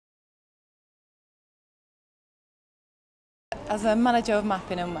As a manager of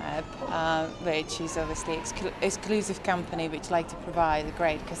mapping and web, which is obviously exclusive company which like to provide a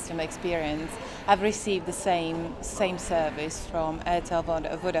great customer experience, I've received the same service from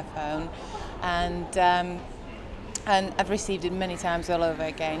Airtel-Vodafone, and I've received it many times all over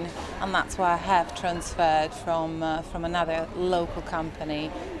again, and that's why I have transferred from another local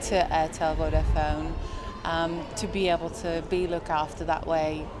company to Airtel-Vodafone, to be able to be looked after that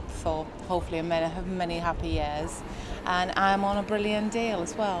way for hopefully many happy years. And I'm on a brilliant deal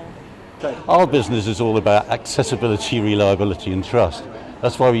as well. Our business is all about accessibility, reliability and trust.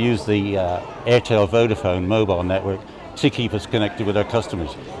 That's why we use the Airtel-Vodafone mobile network to keep us connected with our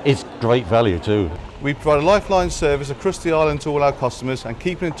customers. It's great value too. We provide a lifeline service across the island to all our customers, and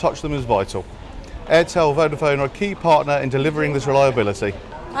keeping in touch with them is vital. Airtel-Vodafone are a key partner in delivering this reliability.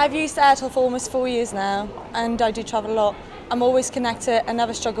 I've used Airtel for almost 4 years now, and I do travel a lot. I'm always connected and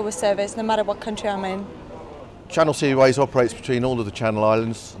never struggle with service, no matter what country I'm in. Channel Seaways operates between all of the Channel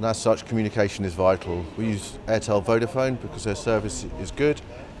Islands, and as such communication is vital. We use Airtel-Vodafone because their service is good,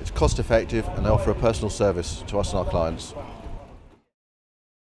 it's cost effective, and they offer a personal service to us and our clients.